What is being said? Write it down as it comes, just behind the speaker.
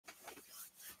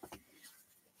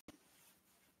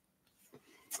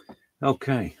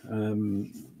Okay,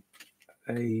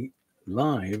 a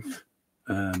live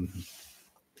um,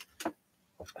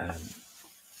 I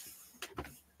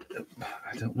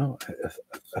don't know,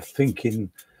 a thinking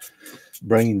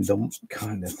brain dump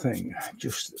kind of thing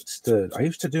just stirred. I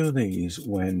used to do these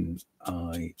when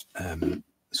I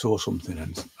saw something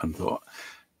and thought,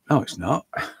 no, it's not.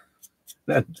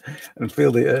 And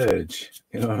feel the urge,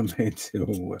 you know what I mean,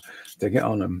 to get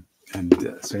on them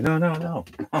and say, no, no, no,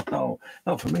 no, no,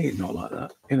 not for me. It's not like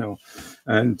that, you know.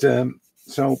 And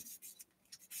so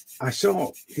I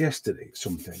saw yesterday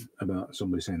something about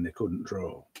somebody saying they couldn't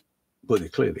draw, but they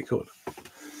clearly could,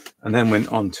 and then went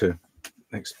on to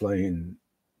explain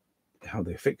how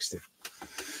they fixed it.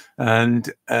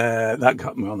 And that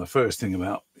got me on the first thing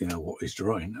about, you know, what is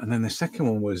drawing. And then the second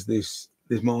one was this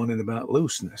morning about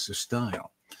looseness of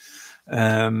style.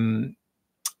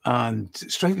 And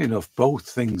strangely enough, both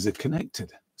things are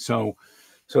connected. So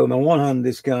on the one hand,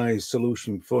 this guy's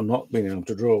solution for not being able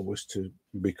to draw was to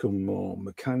become more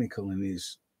mechanical in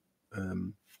his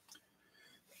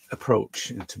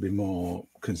approach, and to be more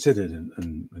considered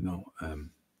and you know,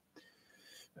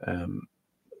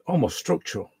 almost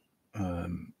structural,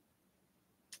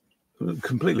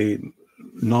 completely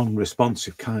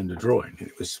non-responsive kind of drawing.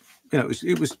 It was, you know,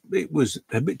 it was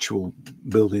habitual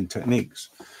building techniques,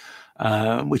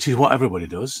 which is what everybody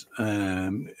does.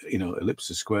 You know,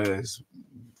 ellipses, squares,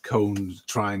 cones,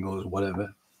 triangles,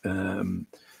 whatever, a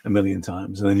million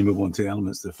times, and then you move on to the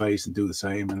elements of the face and do the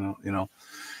same, and you know,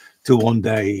 till one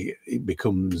day it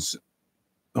becomes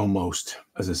almost,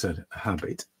 as I said, a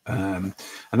habit. And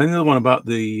then the other one about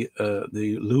the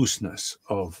looseness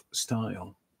of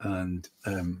style, and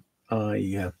they're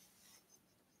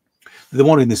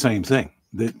one in the same thing.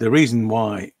 The reason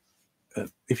why,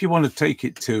 if you want to take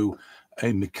it to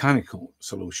a mechanical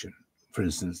solution, for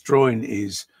instance, drawing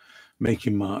is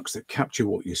making marks that capture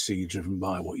what you see, driven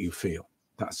by what you feel.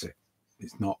 That's it.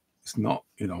 It's not,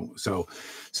 you know, so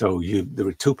there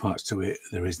are two parts to it.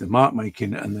 There is the mark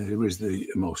making and there is the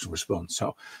emotional response.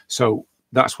 So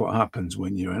that's what happens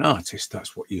when you're an artist.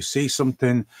 That's what you see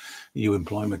something, you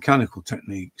employ mechanical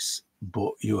techniques,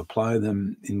 but you apply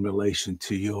them in relation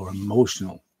to your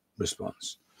emotional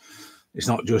response. It's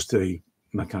not just a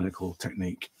mechanical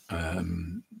technique,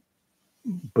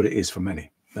 but it is for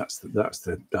many. That's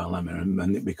the dilemma,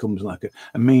 and it becomes like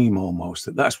a meme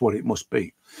almost. That's what it must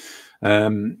be.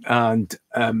 The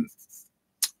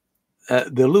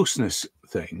looseness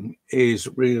thing is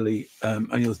really,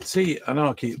 and you'll see, I know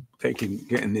I keep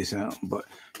getting this out, but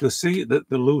you'll see that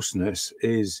the looseness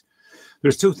is,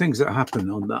 there's two things that happen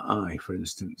on that eye, for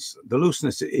instance. The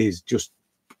looseness is just,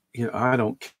 you know, I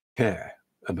don't care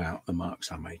about the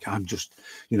marks I make. I'm just,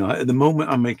 you know, at the moment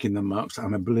I'm making the marks,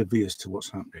 I'm oblivious to what's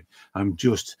happening. I'm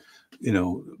just, you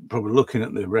know, probably looking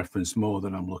at the reference more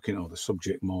than I'm looking, or the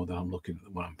subject more than I'm looking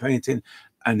at what I'm painting,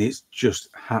 and it's just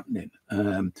happening.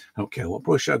 I don't care what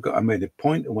brush I've got. I made a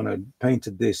point when I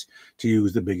painted this to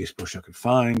use the biggest brush I could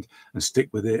find and stick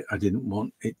with it. I didn't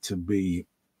want it to be,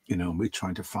 you know, me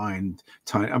trying to find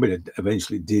tiny. I mean, I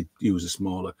eventually did use a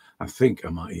smaller. I think I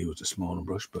might use a smaller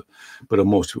brush, but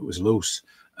most of it was loose.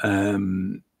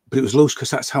 But it was loose because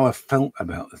that's how I felt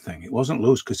about the thing. It wasn't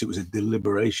loose because it was a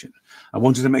deliberation. I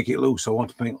wanted to make it loose. I want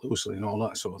to paint loosely and all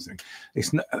that sort of thing.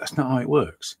 It's not. That's not how it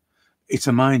works. It's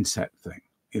a mindset thing.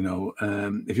 You know,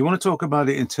 if you want to talk about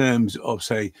it in terms of,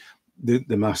 say, the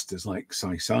masters like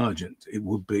Cy Sargent, it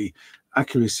would be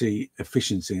accuracy,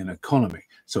 efficiency, and economy.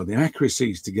 So the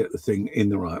accuracy is to get the thing in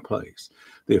the right place.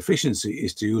 The efficiency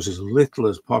is to use as little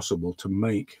as possible to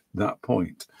make that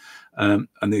point. And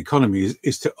the economy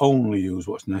is to only use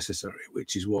what's necessary,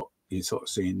 which is what you're sort of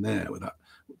seeing there. With that,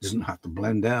 it doesn't have to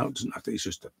blend out. Doesn't have to. It's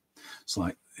just a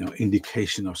slight, you know,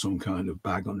 indication of some kind of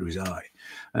bag under his eye.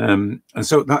 And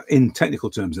so that, in technical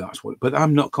terms, that's what. But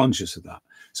I'm not conscious of that.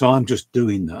 So I'm just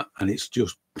doing that, and it's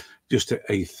just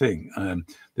a thing.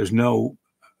 There's no.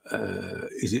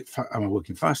 Is it? Am I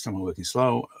working fast? Am I working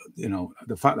slow? You know,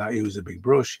 the fact that I use a big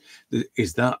brush,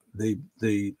 is that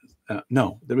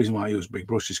no, the reason why I use big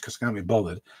brushes is because I can't be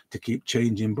bothered to keep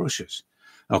changing brushes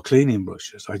or cleaning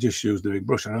brushes. I just use the big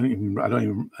brush. I don't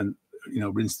even you know,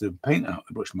 rinse the paint out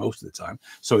the brush most of the time.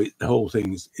 So the whole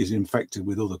thing is infected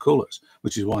with other colors,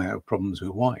 which is why I have problems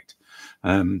with white.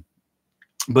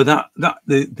 But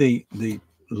the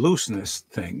looseness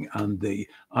thing and the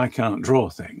I can't draw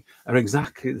thing are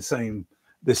exactly the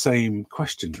same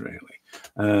questions, really.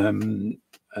 And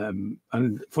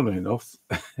funnily enough,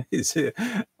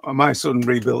 my son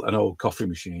rebuilt an old coffee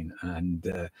machine,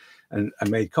 and I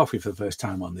made coffee for the first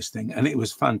time on this thing, and it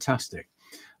was fantastic.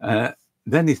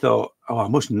 Then he thought, oh, I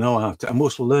must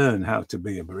learn how to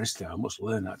be a barista. I must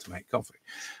learn how to make coffee.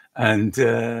 And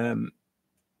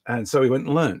so he went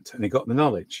and learnt, and he got the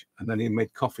knowledge, and then he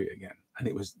made coffee again, and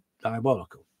it was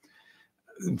diabolical.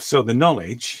 So the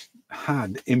knowledge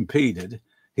had impeded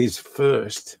his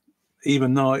first,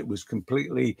 even though it was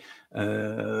completely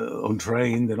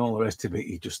untrained and all the rest of it.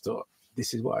 He just thought,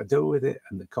 this is what I do with it,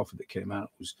 and the coffee that came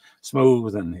out was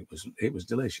smooth, and it was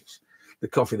delicious. The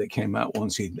coffee that came out,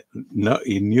 once he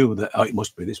knew that it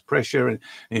must be this pressure, and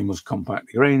he must compact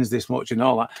the grains this much and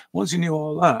all that. Once he knew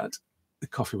all that, the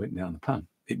coffee went down the pan.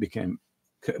 It became,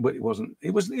 but it was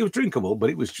drinkable, but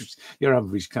it was just your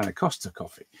average kind of Costa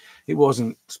coffee. It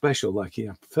wasn't special like he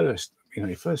first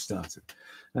started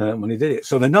when he did it.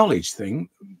 So the knowledge thing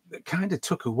kind of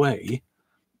took away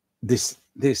this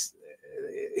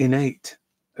innate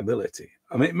ability.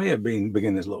 I mean, it may have been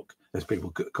beginner's luck, as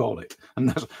people could call it, and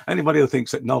that's anybody who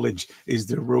thinks that knowledge is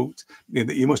the root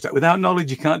that you must have. Without knowledge,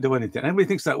 you can't do anything. Everybody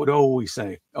thinks that would always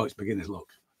say, "Oh, it's beginner's luck,"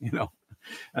 you know.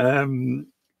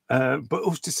 But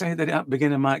who's to say that that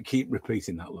beginner might keep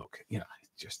repeating that luck? You know,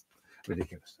 it's just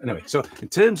ridiculous. Anyway, so in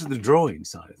terms of the drawing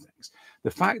side of things,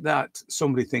 the fact that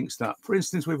somebody thinks that, for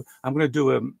instance, I'm going to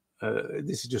do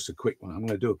this is just a quick one. I'm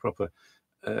going to do a proper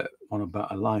one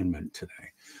about alignment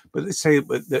today. But let's say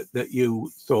that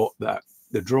you thought that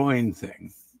the drawing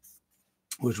thing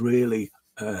was really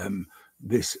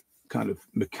this kind of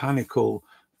mechanical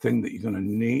thing that you're going to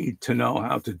need to know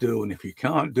how to do, and if you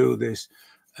can't do this,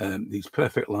 these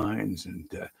perfect lines and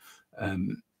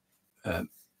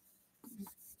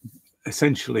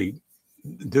essentially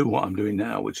do what I'm doing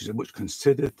now, which is a much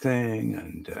considered thing.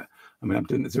 And I mean, I'm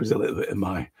doing this. There's a little bit of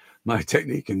my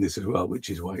technique in this as well, which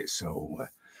is why it's so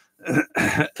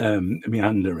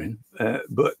meandering.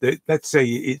 But let's say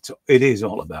it is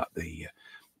all about the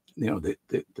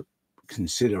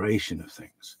consideration of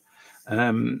things.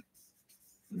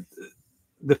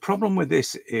 The problem with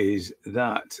this is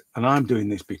that, and I'm doing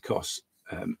this because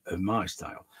of my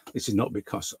style. This is not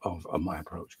because of my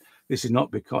approach. This is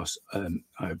not because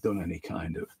I've done any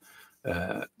kind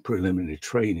of preliminary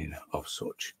training of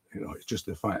such. You know, it's just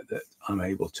the fact that I'm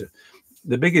able to.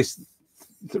 The biggest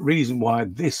reason why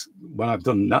when I've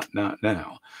done that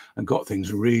now and got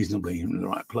things reasonably in the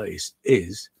right place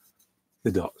is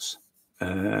the dots.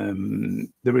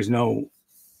 There is no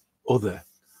other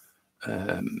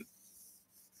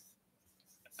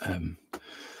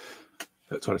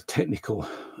that sort of technical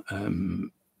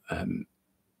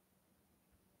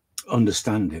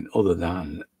understanding other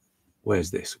than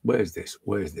where's this.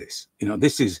 You know,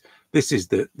 this is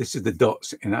the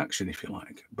dots in action, if you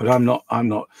like. But I'm not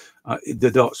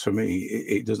the dots for me.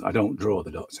 It doesn't. I don't draw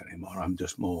the dots anymore. I'm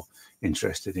just more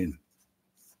interested in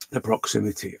the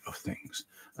proximity of things.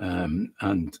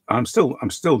 And I'm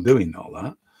still doing all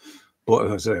that. But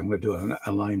as I say, I'm going to do an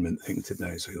alignment thing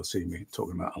today, so you'll see me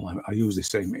talking about alignment. I use the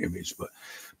same image, but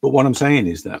what I'm saying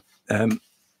is that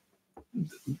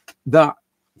that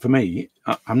for me,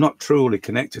 I'm not truly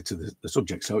connected to the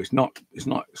subject, so it's not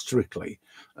strictly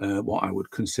what I would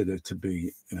consider to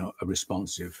be, you know, a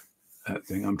responsive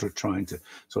thing. I'm just trying to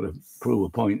sort of prove a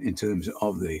point in terms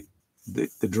of the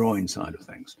drawing side of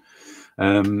things.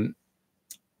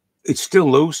 It's still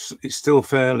loose. It's still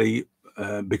fairly.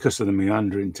 Because of the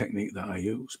meandering technique that I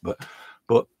use, but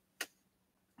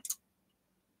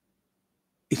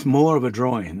it's more of a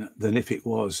drawing than if it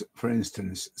was, for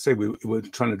instance, say we were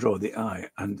trying to draw the eye,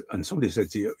 and somebody said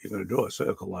to you, you're going to draw a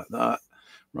circle like that,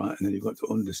 right? And then you've got to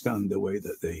understand the way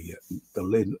that the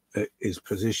lid is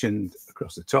positioned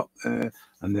across the top there,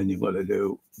 and then you've got to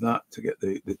do that to get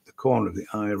the corner of the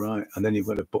eye right, and then you've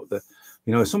got to put the,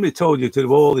 you know, if somebody told you to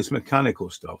do all this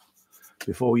mechanical stuff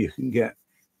before you can get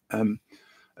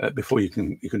before you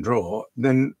can draw,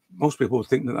 then most people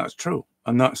think that that's true,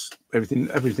 and that's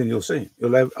everything you'll see.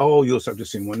 You'll have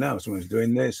just seen one now. Someone's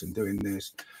doing this and doing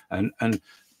this, and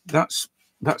that's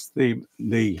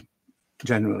the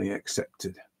generally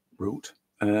accepted route.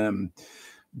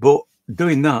 But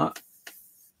doing that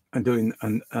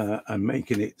and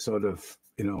making it sort of,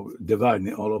 you know, dividing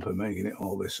it all up and making it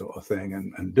all this sort of thing,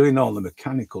 and doing all the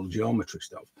mechanical geometry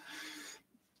stuff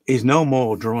is no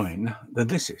more drawing than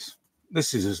this is.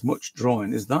 This is as much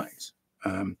drawing as that is.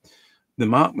 The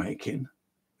mark making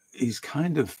is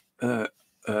kind of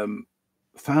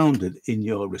founded in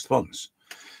your response.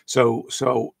 So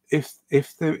if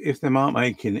the mark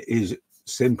making is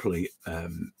simply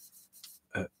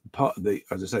part of the,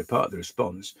 as I say, part of the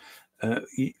response,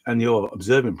 and you're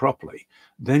observing properly,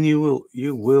 then you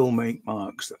will make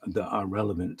marks that are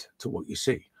relevant to what you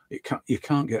see. You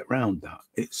can't get around that.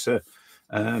 It's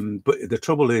but the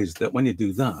trouble is that when you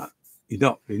do that,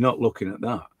 you're not looking at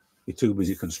that. You're too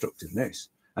busy constructing this,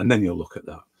 and then you'll look at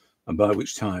that, and by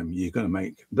which time you're going to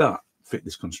make that fit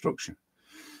this construction.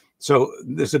 So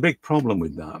there's a big problem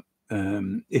with that.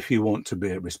 If you want to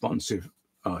be a responsive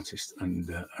artist and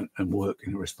work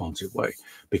in a responsive way,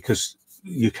 because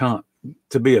you can't,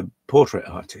 to be a portrait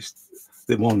artist,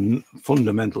 the one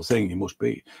fundamental thing you must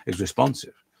be is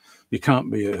responsive. You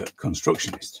can't be a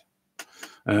constructionist.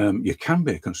 You can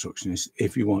be a constructionist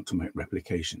if you want to make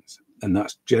replications, and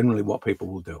that's generally what people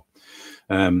will do.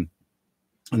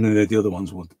 And then the other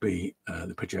ones would be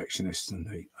the projectionists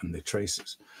and the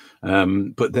tracers,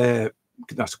 but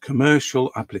that's a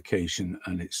commercial application,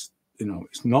 and it's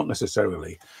not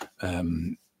necessarily a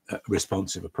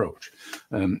responsive approach.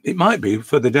 It might be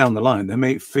further down the line. They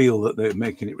may feel that they're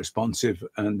making it responsive,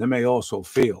 and they may also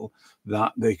feel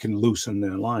that they can loosen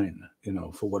their line,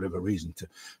 for whatever reason,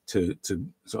 to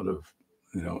sort of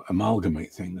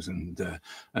amalgamate things and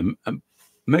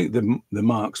make the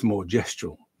marks more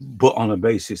gestural, but on a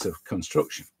basis of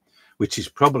construction, which is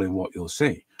probably what you'll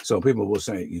see. So people will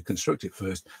say you construct it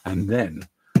first, and then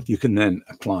you can then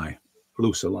apply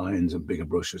looser lines and bigger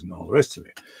brushes and all the rest of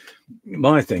it.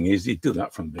 My thing is you do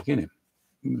that from the beginning.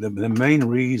 The main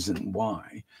reason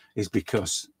why is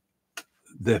because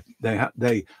a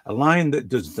line that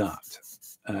does that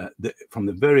from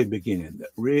the very beginning,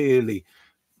 that really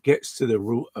gets to the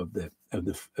root of the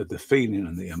feeling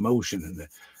and the emotion, and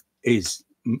is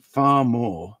far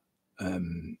more.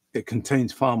 It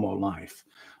contains far more life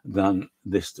than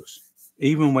this does.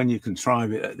 Even when you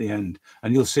contrive it at the end,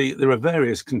 and you'll see there are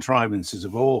various contrivances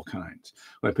of all kinds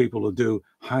where people will do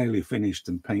highly finished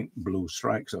and paint blue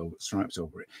stripes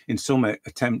over it in some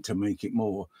attempt to make it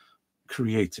more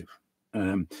creative.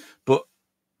 But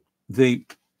the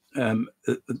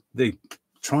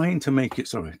trying to make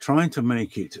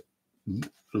it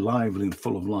lively and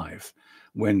full of life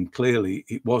when clearly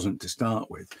it wasn't to start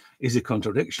with is a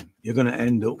contradiction. You're going to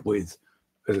end up with,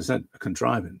 as I said, a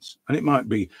contrivance, and it might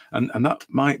be, and that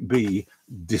might be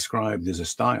described as a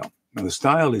style. Now, the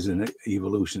style is an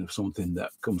evolution of something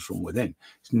that comes from within.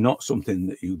 It's not something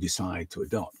that you decide to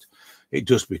adopt. It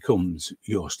just becomes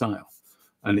your style,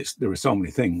 and there are so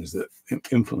many things that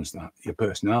influence that: your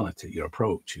personality, your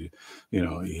approach,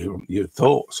 your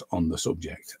thoughts on the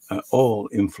subject, all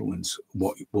influence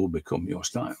what will become your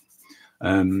style.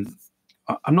 I'm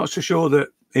not so sure that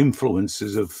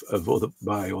influences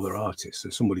by other artists,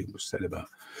 as somebody said about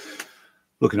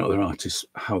looking at other artists,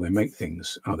 how they make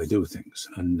things, how they do things,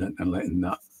 and letting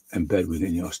that embed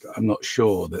within your style. I'm not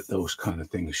sure that those kind of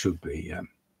things should be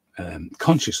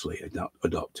consciously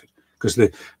adopted, because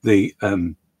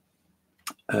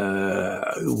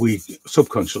we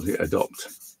subconsciously adopt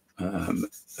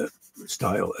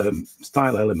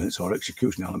style elements or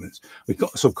execution elements. We've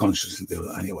got to subconsciously do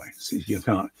that anyway. So you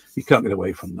can't get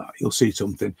away from that. You'll see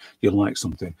something, you'll like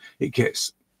something, it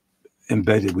gets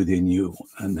embedded within you,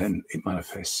 and then it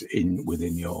manifests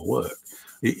within your work.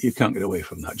 You can't get away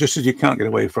from that. Just as you can't get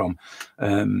away from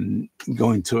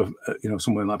going to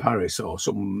somewhere like Paris or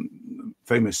some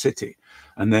famous city,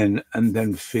 and then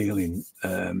feeling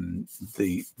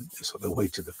the sort of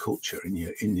weight of the culture in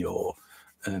your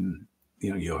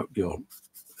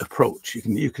approach.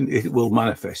 It will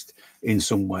manifest in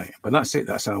some way. But that's it.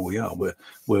 That's how we are.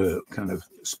 We're kind of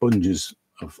sponges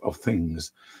of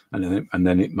things, and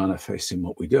then it manifests in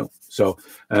what we do. So,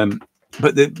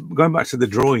 but going back to the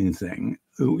drawing thing,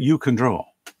 you can draw.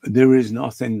 There is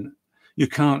nothing. You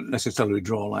can't necessarily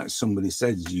draw like somebody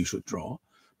says you should draw,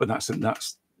 but that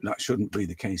shouldn't be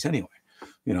the case anyway.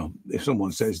 If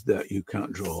someone says that you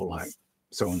can't draw like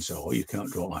so and so, or you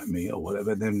can't draw like me, or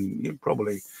whatever, then you're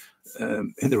probably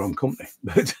in the wrong company.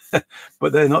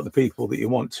 But they're not the people that you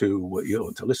want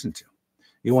to listen to.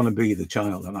 You want to be the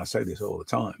child, and I say this all the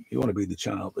time. You want to be the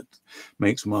child that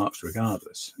makes marks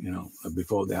regardless.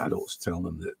 Before the adults tell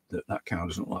them that cow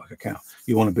doesn't look like a cow.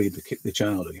 You want to be the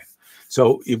child again.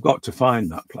 So you've got to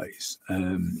find that place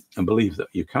and believe that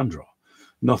you can draw.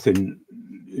 Nothing,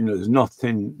 there's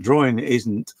nothing. Drawing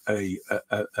isn't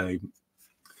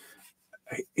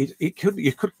you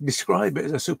could describe it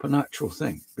as a supernatural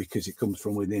thing, because it comes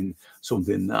from within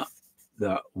something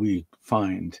that we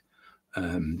find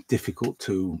difficult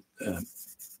to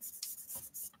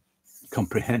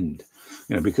comprehend,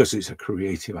 because it's a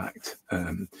creative act,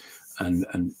 and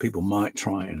people might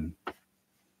try and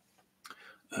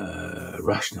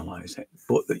rationalize it,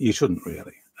 but you shouldn't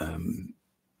really.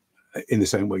 In the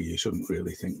same way, you shouldn't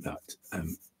really think that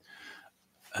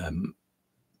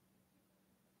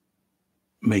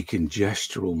making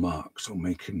gestural marks or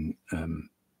making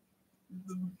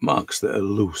marks that are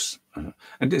loose, and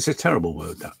it's a terrible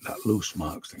word, that loose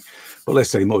marks thing, but let's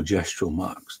say more gestural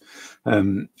marks,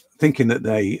 thinking that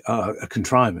they are a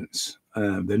contrivance.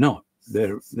 They're not.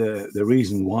 the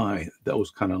reason why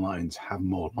those kind of lines have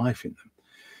more life in them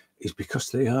is because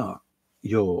they are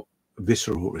your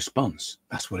visceral response.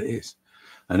 That's what it is.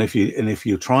 And if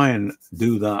you try and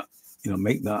do that,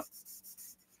 make that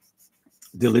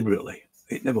deliberately,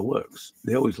 it never works.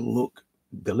 They always look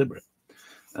deliberate.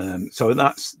 So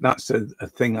that's a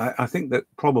thing. I think that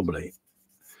probably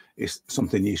is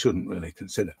something you shouldn't really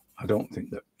consider. I don't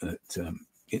think that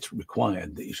it's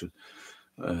required that you should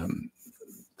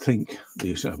think that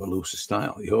you should have a looser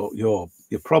style. Your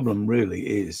problem really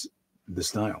is the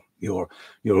style. Your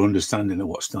understanding of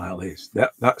what style is.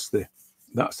 That's the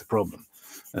problem.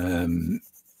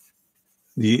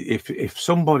 If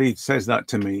somebody says that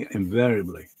to me,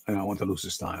 invariably, and I want a looser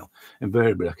style,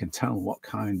 invariably I can tell what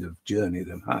kind of journey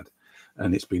they've had,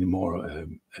 and it's been more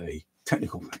a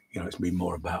technical thing. It's been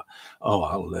more about,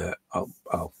 I'll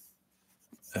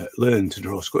learn to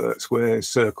draw squares,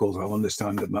 circles. I'll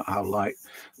understand about how light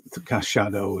to cast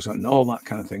shadows and all that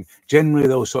kind of thing. Generally,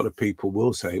 those sort of people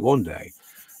will say one day,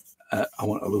 I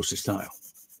want a looser style,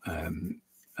 and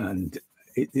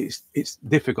it's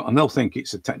difficult, and they'll think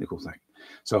it's a technical thing.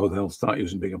 So they'll start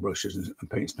using bigger brushes and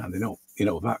paint standing up,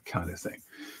 that kind of thing.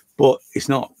 But it's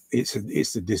not. It's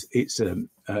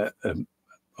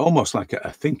almost like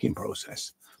a thinking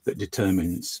process that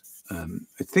determines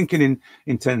thinking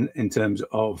in terms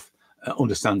of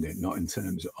understanding, not in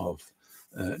terms of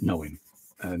knowing.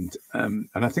 And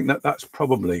I think that that's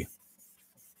probably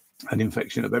an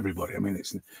infection of everybody. I mean,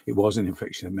 it was an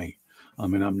infection of me. I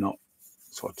mean, I'm not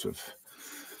sort of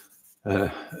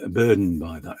burdened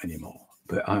by that anymore.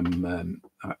 But I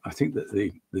think that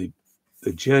the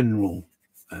general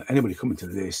anybody coming to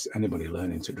this, anybody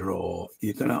learning to draw,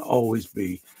 you're going to always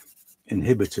be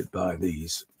inhibited by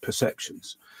these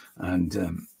perceptions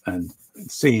and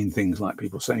seeing things like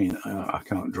people saying, I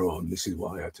can't draw and this is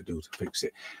what I had to do to fix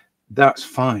it. That's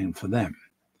fine for them,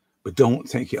 but don't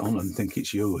take it on and think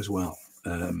it's you as well.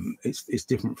 It's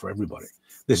different for everybody.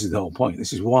 This is the whole point.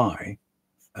 This is why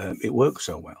it works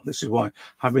so well. This is why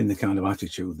having the kind of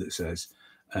attitude that says,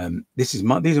 these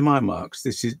are my marks.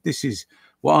 This is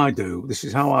what I do. This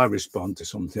is how I respond to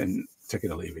something. Take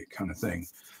it or leave it, kind of thing.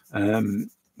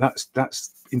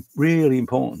 That's really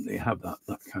important that you have that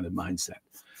kind of mindset,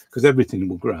 because everything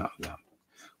will grow out of that.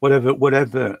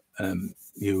 Whatever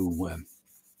you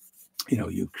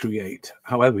create,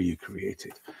 however you create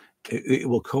it, it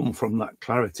will come from that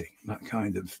clarity, that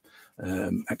kind of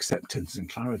acceptance and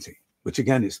clarity. Which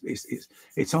again,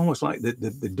 it's almost like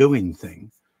the doing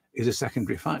thing is a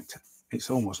secondary factor. It's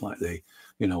almost like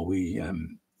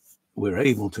we're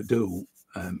able to do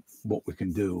what we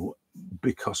can do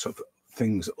because of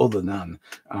things other than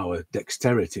our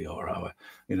dexterity or our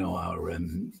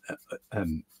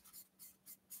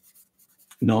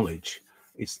knowledge.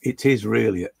 It is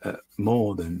really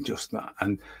more than just that.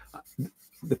 And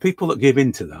the people that give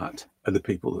into that are the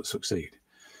people that succeed.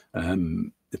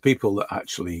 The people that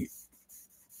actually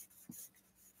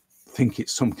think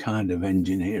it's some kind of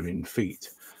engineering feat,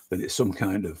 that it's some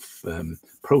kind of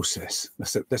process.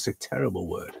 That's a terrible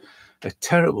word. A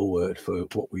terrible word for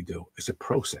what we do. It's a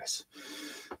process.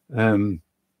 The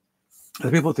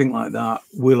people think like that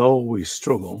will always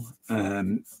struggle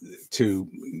to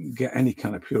get any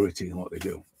kind of purity in what they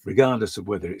do, regardless of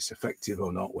whether it's effective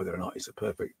or not, whether or not it's a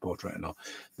perfect portrait or not.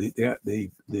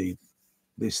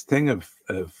 This thing of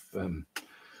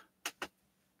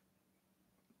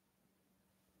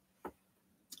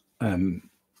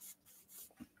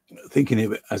thinking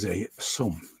of it as a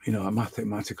sum, a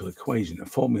mathematical equation, a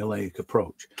formulaic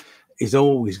approach, is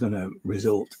always going to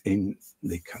result in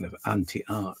the kind of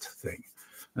anti-art thing,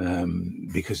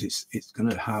 because it's going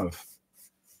to have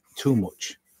too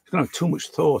much. It's going to have too much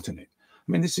thought in it.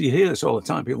 I mean, you hear this all the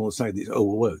time. People will say it's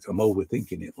overworked. I'm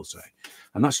overthinking it. They'll say,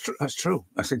 and that's true.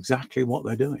 That's exactly what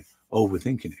they're doing.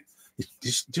 Overthinking it.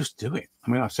 Just do it. I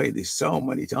mean, I've said this so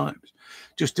many times.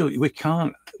 Just do it.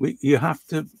 You have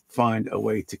to find a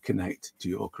way to connect to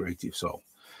your creative soul.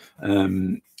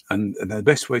 And the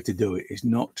best way to do it is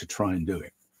not to try and do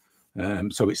it.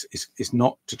 So it's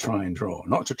not to try and draw,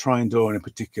 not to try and draw in a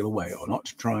particular way, or not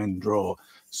to try and draw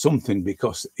something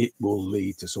because it will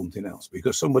lead to something else.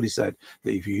 Because somebody said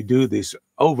that if you do this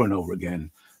over and over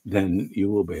again, then you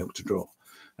will be able to draw.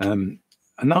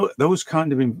 And now those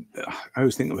kind of, I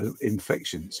always think of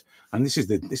infections, and this is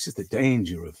the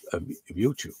danger of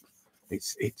YouTube.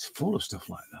 It's full of stuff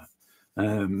like that.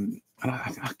 And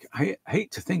I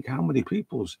hate to think how many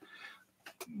people's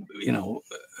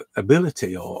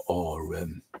ability or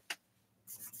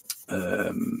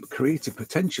creative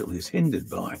potential is hindered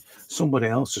by somebody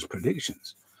else's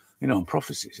predictions. you know, and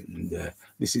prophecies, and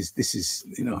this is,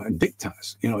 you know, and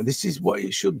diktats. You know, this is what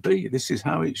it should be. This is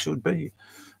how it should be.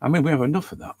 I mean, we have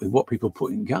enough of that with what people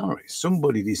put in galleries.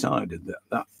 Somebody decided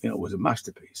that you know, was a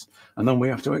masterpiece, and then we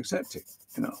have to accept it.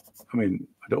 You know, I mean,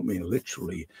 I don't mean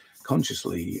literally,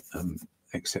 consciously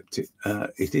accept it.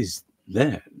 It is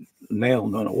there,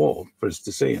 nailed on a wall for us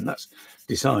to see, and that's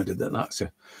decided that that's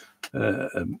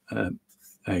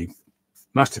a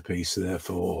masterpiece.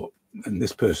 Therefore, and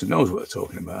this person knows what they're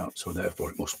talking about, so therefore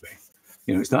it must be.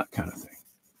 You know, it's that kind of thing.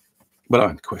 But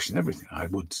I'd question everything. I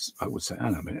would say,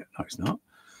 hang on a minute, no, it's not.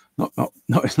 No,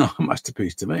 it's not a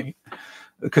masterpiece to me,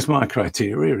 because my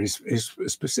criteria is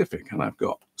specific, and I've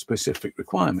got specific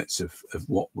requirements of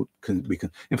what can be.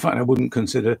 In fact, I wouldn't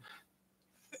consider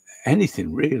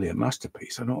anything really a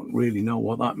masterpiece. I don't really know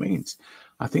what that means.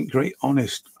 I think great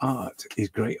honest art is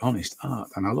great honest art,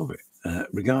 and I love it,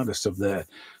 regardless of their,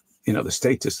 you know, the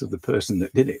status of the person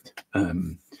that did it.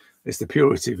 It's the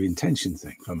purity of intention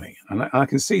thing for me, and I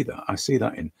can see that. I see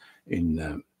that in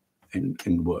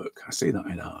work. I see that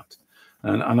in art,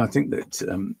 and I think that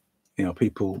you know,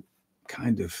 people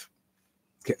kind of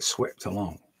get swept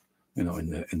along, you know, in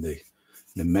the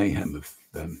mayhem of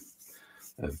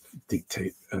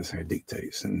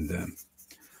dictates, and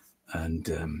I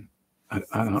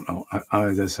don't know.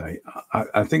 As I say,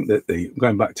 I think that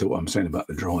going back to what I'm saying about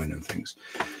the drawing and things,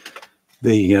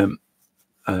 the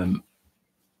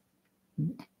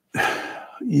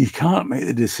you can't make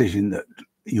the decision that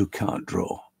you can't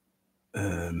draw.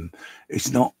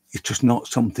 It's just not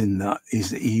something that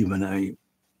is even a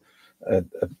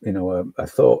you know, a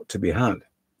thought to be had.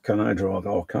 Can I draw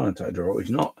or can't I draw? It's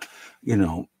not, you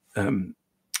know,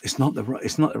 it's not the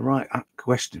right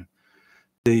question.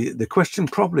 The question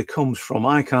probably comes from,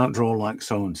 I can't draw like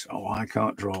so and so. I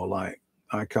can't draw like,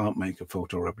 I can't make a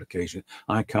photo replication.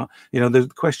 I can't, you know, the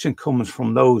question comes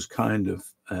from those kind of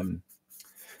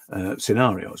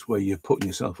scenarios where you're putting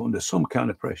yourself under some kind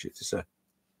of pressure to say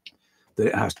that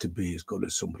it has to be as good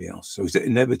as somebody else. So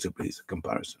inevitably it's a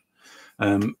comparison.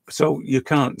 So you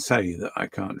can't say that I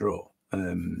can't draw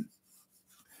and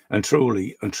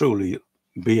truly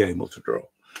be able to draw,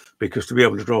 because to be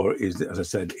able to draw is, as I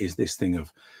said, is this thing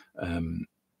of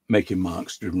making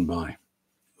marks driven by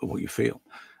what you feel.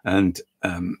 And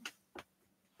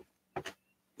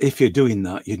if you're doing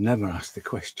that, you'd never ask the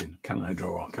question, can I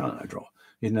draw or can't I draw?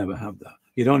 You'd never have that.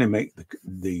 You'd only make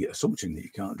the assumption that you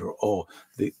can't draw, or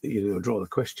you draw the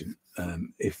question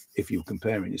if you're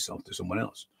comparing yourself to someone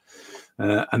else.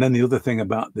 And then the other thing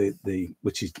about the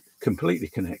which is completely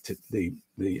connected, the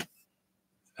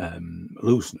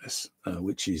looseness,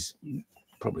 which is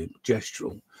probably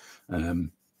gestural,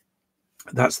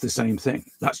 that's the same thing.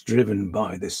 That's driven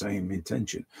by the same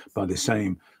intention, by the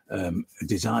same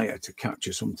desire to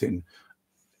capture something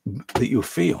that you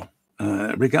feel,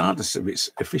 regardless of its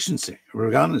efficiency,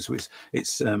 regardless of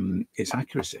its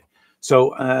accuracy.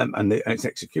 So and its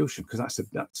execution, because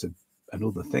that's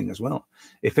another thing as well.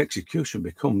 If execution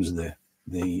becomes the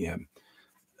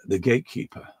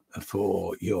gatekeeper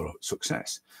for your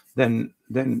success, then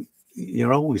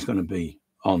you're always going to be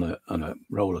on a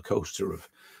roller coaster of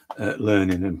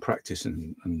learning and practice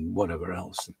and whatever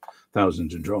else, and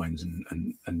thousands of drawings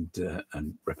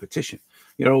and repetition.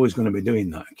 You're always going to be doing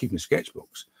that, keeping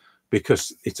sketchbooks,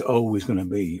 because it's always going to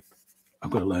be,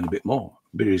 I've got to learn a bit more.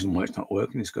 The reason why it's not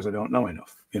working is because I don't know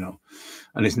enough, you know.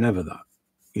 And it's never that.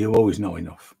 You always know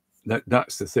enough.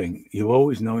 That's the thing. You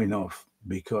always know enough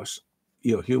because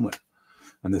you're human.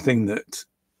 And the thing that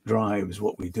drives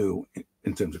what we do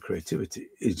in terms of creativity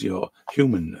is your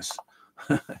humanness,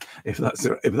 if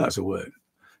that's a word.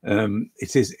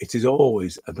 It is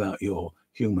always about your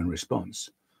human response,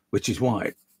 which is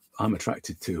why I'm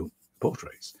attracted to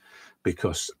portraits,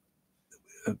 because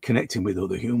connecting with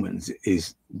other humans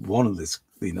is one of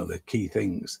the key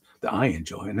things that I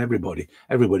enjoy, and everybody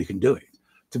can do it.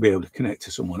 To be able to connect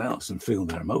to someone else and feel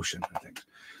their emotion and things,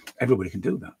 everybody can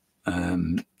do that,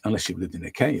 unless you've lived in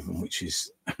a cave, and which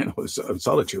is, you know,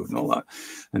 solitude and all that,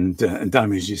 and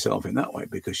damage yourself in that way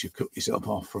because you've cut yourself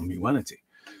off from humanity.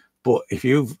 But if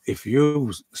you've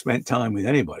spent time with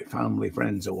anybody, family,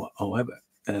 friends, or whoever,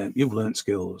 you've learned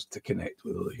skills to connect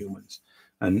with other humans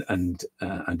and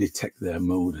detect their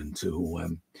mood and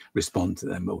to respond to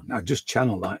their mood. Now just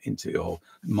channel that into your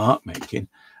mark making,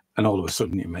 and all of a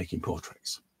sudden you're making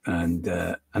portraits. And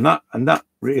that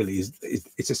really is,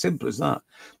 it's as simple as that.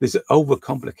 There's an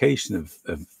overcomplication of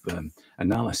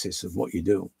analysis of what you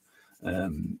do,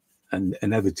 and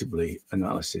inevitably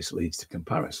analysis leads to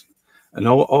comparison, and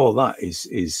all that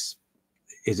is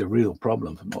a real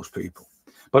problem for most people.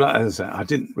 But as I said, I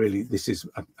didn't really. This is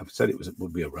I've said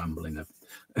would be a rambling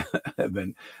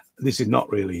event. This is not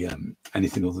really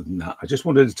anything other than that. I just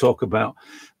wanted to talk about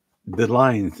the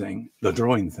line thing, the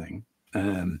drawing thing.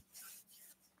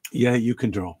 Yeah, you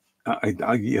can draw.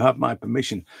 You have my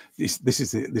permission. This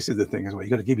is the thing as well. You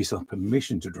got to give yourself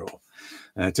permission to draw,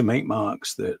 to make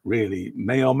marks that really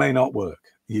may or may not work.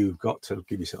 You've got to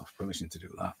give yourself permission to do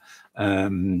that,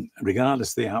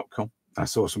 regardless of the outcome. I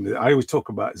saw somebody. I always talk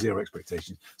about zero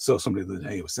expectations. Saw somebody the other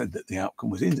day who said that the outcome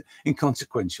was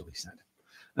inconsequential. He said,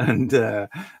 and I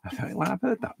thought, well, I've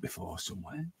heard that before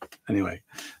somewhere. Anyway,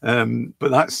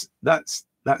 but that's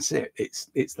it.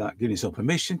 It's that giving yourself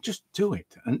permission. Just do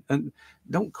it, and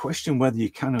don't question whether you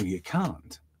can or you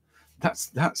can't.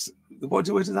 That's where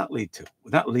does that lead to?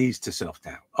 That leads to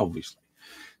self-doubt, obviously.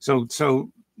 So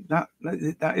that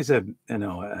is a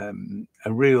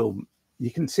real. You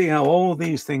can see how all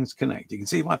these things connect. You can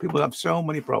see why people have so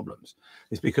many problems.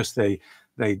 It's because they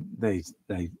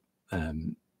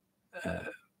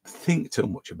think too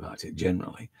much about it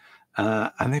generally,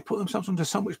 and they put themselves under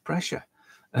so much pressure.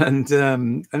 And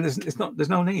there's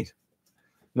no need.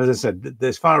 And as I said,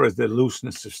 as far as the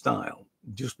looseness of style,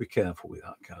 just be careful with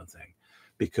that kind of thing,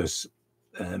 because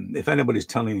if anybody's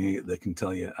telling you they can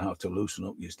tell you how to loosen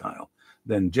up your style,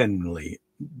 then generally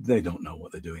they don't know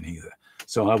what they're doing either.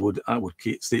 So I would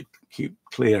keep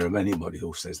clear of anybody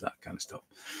who says that kind of stuff.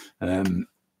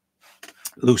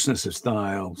 Looseness of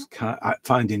styles,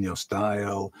 finding your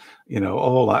style,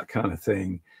 all that kind of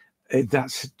thing.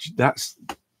 That's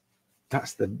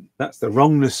the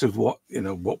wrongness of what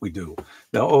we do.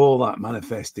 Now, all that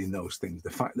manifesting those things, the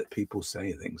fact that people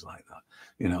say things like that,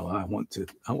 I want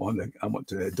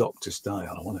to adopt a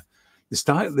style.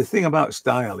 The thing about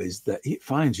style is that it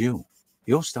finds you.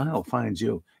 Your style finds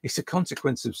you. It's a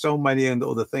consequence of so many and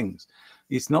other things.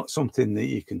 It's not something that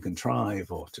you can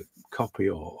contrive or to copy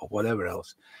or whatever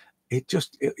else. It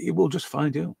will just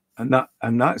find you, and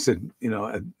that's a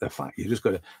fact. You just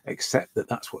got to accept that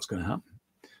that's what's going to happen.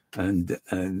 And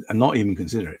not even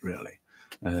consider it really.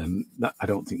 I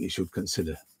don't think you should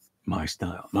consider my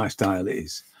style. My style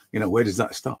is, where does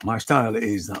that stop? My style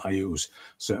is that I use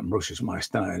certain brushes. My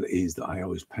style is that I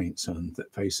always paint certain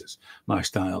faces. My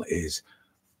style is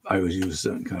I always use a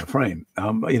certain kind of frame.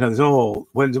 There's all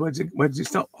where does it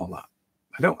stop? All that.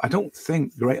 I don't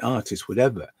think great artists would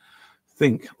ever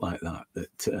think like that.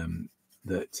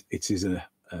 That it is a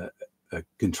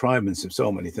contrivance of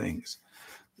so many things.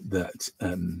 That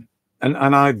and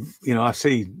I told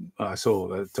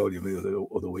you the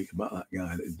other week about that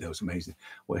guy that did those amazing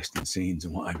Western scenes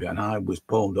and what have you, and I was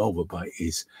bowled over by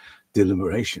his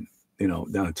deliberation,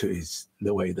 down to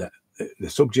the way that the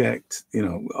subject,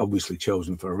 obviously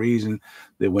chosen for a reason,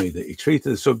 the way that he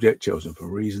treated the subject, chosen for a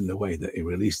reason, the way that he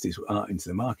released his art into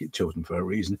the market, chosen for a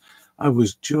reason. I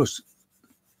was just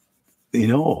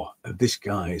in awe of this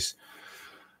guy's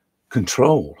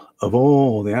control of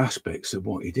all the aspects of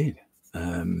what he did.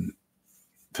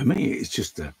 For me, it's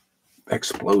just an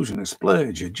explosion, a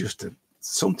splurge, just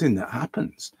something that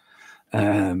happens.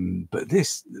 But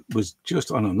this was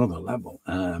just on another level,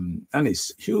 and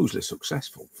it's hugely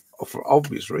successful for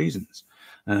obvious reasons,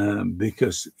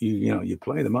 because you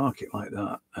play the market like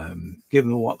that, give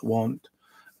them what they want,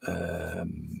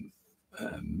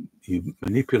 you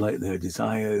manipulate their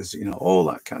desires, all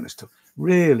that kind of stuff.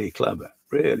 Really clever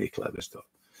stuff.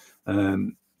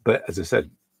 But as I said,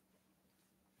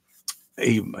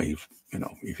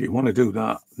 if you want to do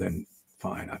that, then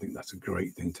fine. I think that's a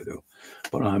great thing to do.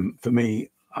 But for me,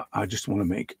 I just want to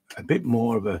make a bit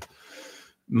more of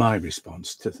my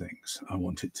response to things. I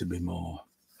want it to be more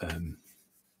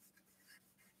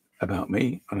about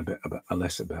me and a bit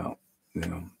less about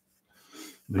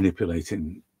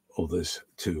manipulating others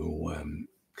to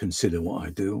consider what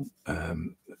I do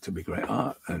to be great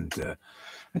art, and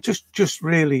just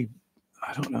really,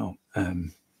 I don't know.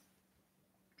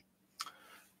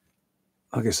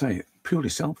 Like I say, purely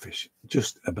selfish,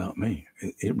 just about me.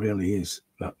 It really is.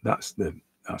 That's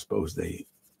I suppose the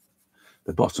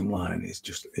bottom line is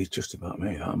just about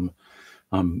me.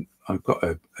 I've got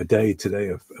a day today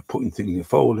of putting things in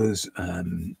folders,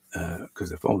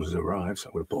 because the folders arrived, so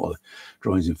I'm going to put all the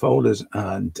drawings in folders.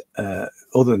 And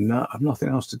other than that, I've nothing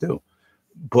else to do.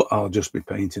 But I'll just be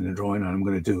painting and drawing, and I'm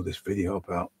going to do this video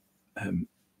about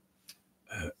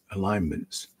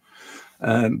alignments.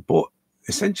 But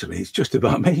essentially, it's just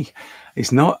about me.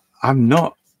 I'm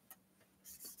not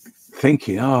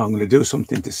thinking, I'm going to do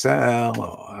something to sell,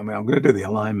 or I'm going to do the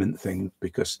alignment thing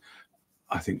because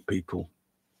I think people,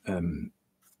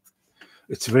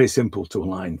 it's very simple to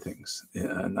align things,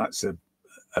 and that's a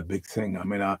big thing.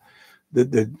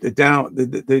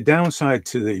 the downside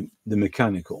to the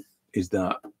mechanical is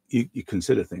that you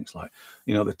consider things like,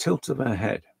 you know, the tilt of our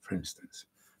head, for instance,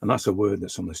 and that's a word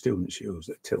that some of the students use,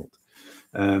 that tilt.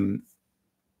 The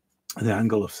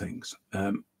angle of things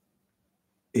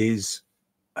is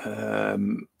a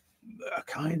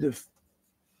kind of,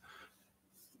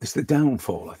 it's the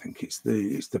downfall. I think it's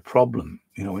the problem,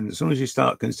 you know. And as soon as you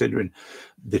start considering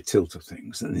the tilt of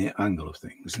things and the angle of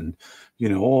things, and you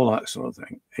know, all that sort of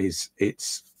thing,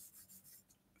 it's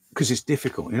because it's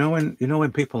difficult, you know.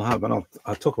 When people have, and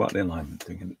I'll talk about the alignment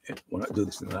thing when I do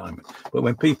this in alignment, but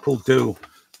when people do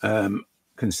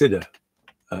consider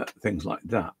things like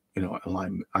that, you know,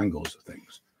 alignment angles of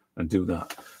things, and do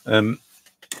that,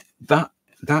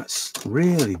 that's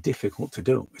really difficult to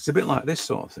do. It's a bit like this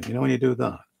sort of thing, you know. When you do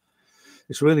that,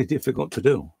 it's really difficult to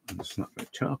do. It's not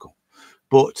like charcoal,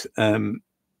 but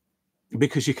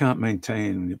because you can't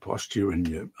maintain your posture and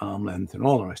your arm length and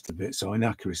all the rest of it, so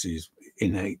inaccuracy is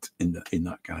innate in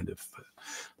that kind of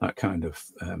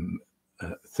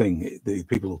thing. The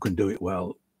people who can do it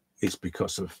well, it's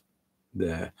because of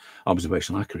their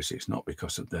observational accuracy. It's not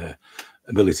because of their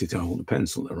ability to hold the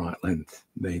pencil at the right length.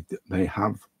 They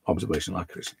have observational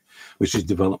accuracy, which is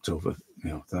developed over,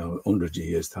 you know, hundreds of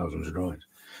years, thousands of drawings.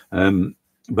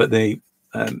 But they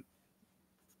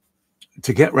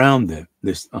to get around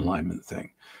this alignment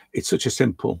thing, it's such a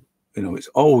simple, you know, it's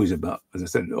always about, as I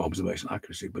said, observational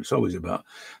accuracy, but it's always about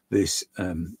this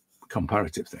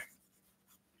comparative thing.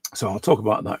 So I'll talk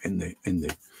about that in the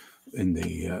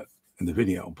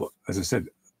video. But as I said,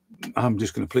 I'm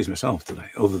just going to please myself today.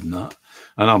 Other than that,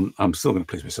 and I'm still going to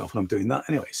please myself, and I'm doing that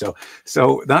anyway. So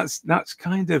that's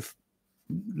kind of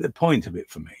the point of it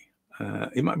for me.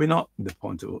 It might be not the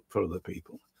point for other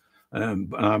people,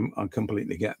 but I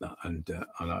completely get that, and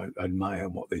I admire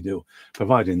what they do,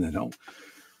 providing they don't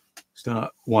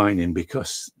start whining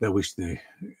because they wish they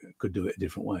could do it a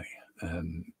different way.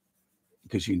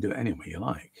 Because you can do it any way you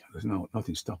like. There's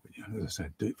nothing stopping you. As I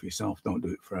said, do it for yourself. Don't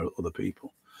do it for other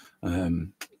people,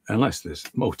 unless there's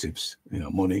motives, you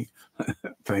know, money,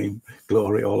 fame,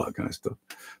 glory, all that kind of stuff.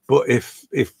 But if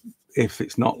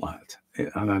it's not that,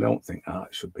 and I don't think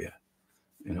art should be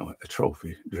a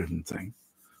trophy-driven thing.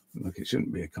 Like, it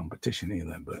shouldn't be a competition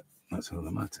either. But that's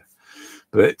another matter.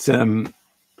 But as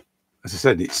I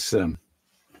said,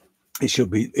 it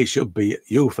should be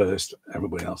you first,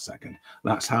 everybody else second.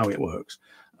 That's how it works.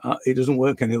 It doesn't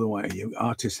work any other way.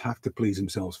 Artists have to please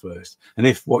themselves first. And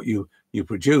if what you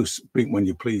produce when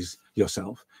you please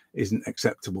yourself isn't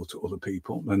acceptable to other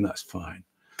people, then that's fine.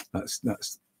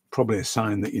 That's probably a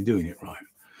sign that you're doing it right.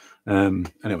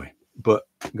 Anyway, but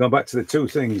going back to the two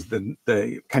things,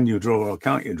 the can you draw or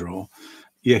can't you draw?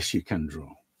 Yes, you can draw.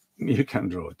 You can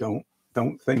draw.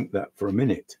 Don't think that for a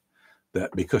minute that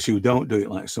because you don't do it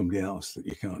like somebody else that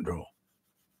you can't draw.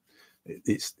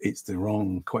 It's the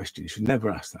wrong question. You should never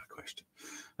ask that question.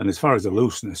 And as far as the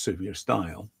looseness of your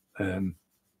style,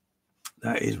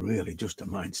 that is really just a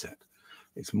mindset.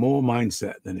 It's more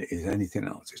mindset than it is anything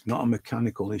else. It's not a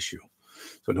mechanical issue.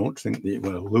 So don't think that you're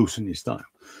going to loosen your style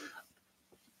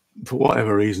for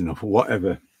whatever reason, or for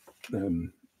whatever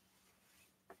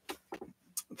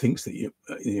thinks that you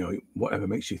know, whatever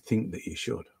makes you think that you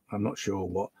should. I'm not sure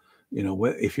what, you know,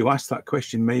 if you ask that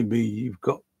question, maybe you've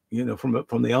got, you know, from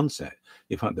the onset,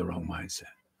 you've had the wrong mindset,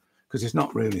 because it's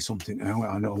not really something.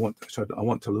 I know I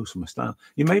want to loosen my style.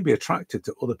 You may be attracted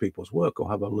to other people's work or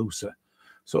have a looser,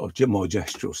 sort of more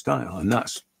gestural style, and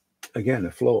that's again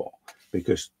a flaw,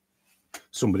 because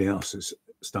somebody else's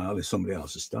style is somebody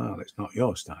else's style. It's not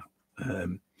your style.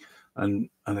 And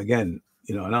again,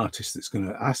 you know, an artist that's going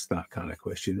to ask that kind of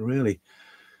question really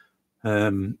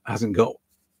hasn't got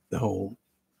the whole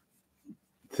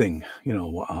thing, you know,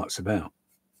 what art's about.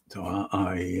 So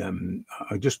I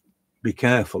just be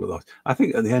careful of those. I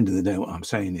think at the end of the day, what I'm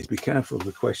saying is be careful of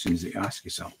the questions that you ask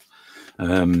yourself,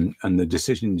 and the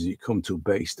decisions you come to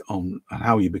based on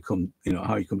how you become, you know,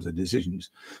 how you come to the decisions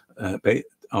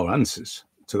or answers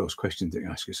to those questions that you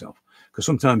ask yourself. Because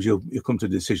sometimes you'll come to a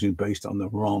decision based on the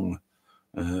wrong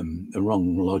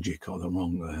logic or the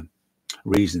wrong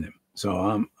reasoning.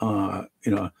 So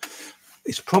you know,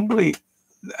 it's probably,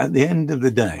 at the end of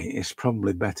the day, it's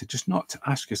probably better just not to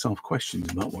ask yourself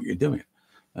questions about what you're doing,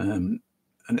 and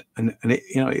it,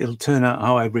 you know, it'll turn out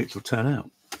however it'll turn out.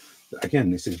 Again,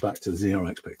 this is back to the zero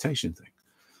expectation thing.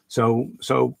 So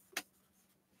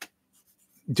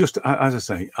just as I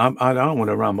say, I don't want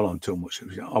to ramble on too much.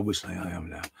 Obviously, I am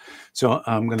now. So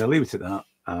I'm going to leave it at that,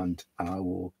 and I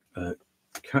will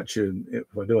catch you if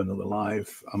I do another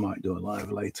live. I might do a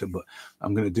live later, but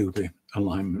I'm going to do the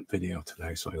alignment video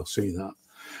today, so you'll see that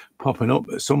popping up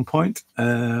at some point.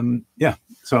 Yeah,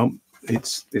 so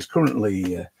it's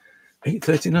currently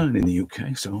 8:39 in the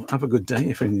UK. So have a good day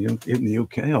if you're in the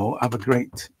UK, or have a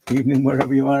great evening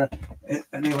wherever you are,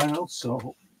 anywhere else.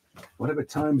 So whatever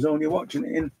time zone you're watching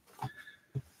it in,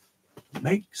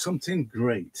 make something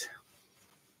great.